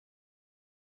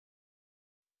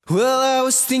Well, I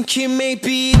was thinking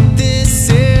maybe this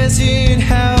isn't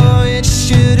how it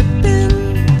should have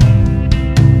been,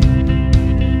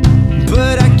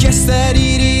 but I guess that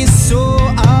it is, so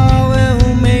I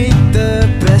will make the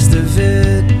best of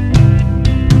it.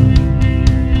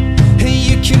 And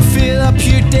you can fill up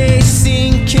your days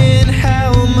thinking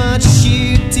how much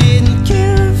you didn't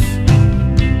give,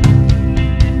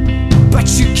 but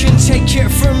you can take it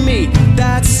from me,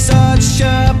 that's such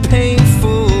a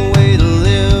painful way to live.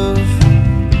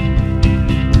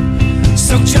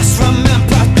 So just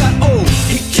remember that, oh,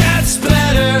 it gets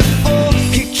better, oh,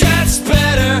 it gets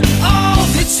better all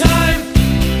the time.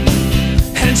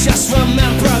 And just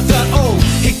remember that, oh,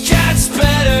 it gets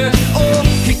better, oh,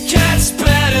 it gets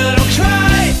better, don't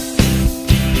cry.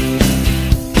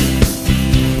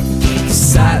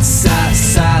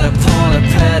 Sat upon a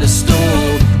pedestal,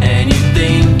 and you're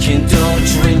thinking, don't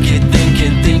drink it,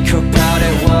 think about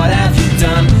it, what have you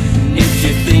done? If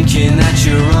you're thinking that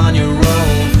you're on your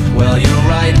own, well, you're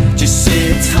right, just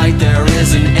sit tight, there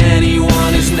isn't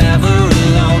anyone who's never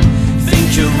alone.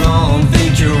 Think you're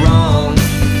wrong,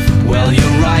 well,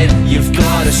 you're right, you've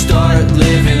gotta start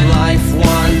living life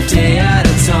one day at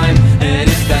a time. And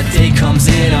if that day comes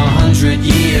in 100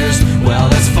 years, well,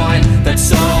 that's fine,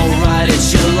 that's alright,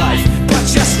 it's your life. But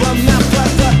just remember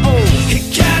that, oh,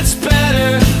 it gets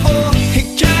better, oh,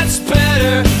 it gets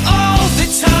better all the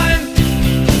time.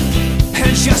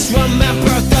 And just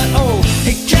remember that, oh,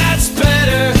 it gets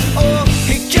better, oh,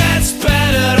 it gets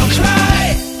better, don't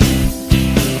cry.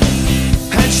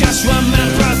 And just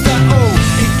remember that, oh,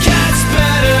 it gets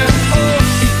better, oh,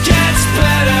 it gets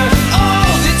better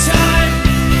all the time.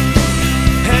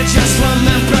 And just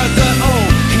remember that, oh,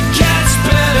 it gets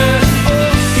better,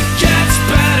 oh, it gets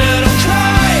better, don't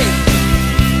cry.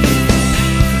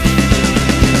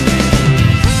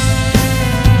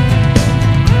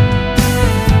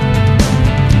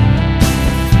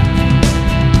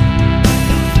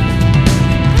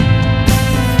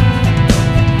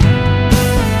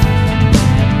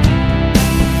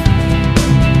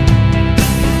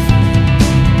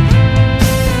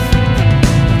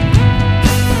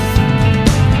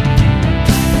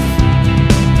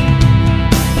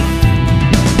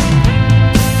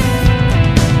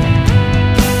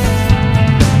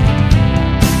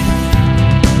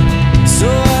 So I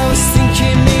was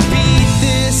thinking maybe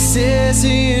this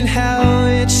isn't how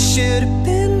it should have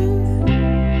been,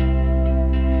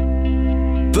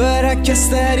 but I guess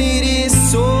that it is,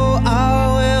 so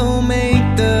I will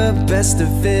make the best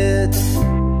of it.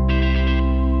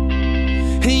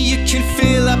 And you can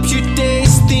fill up your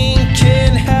days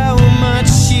thinking how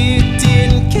much you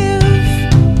didn't give,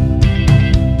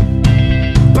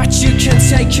 but you can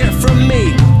take it from me,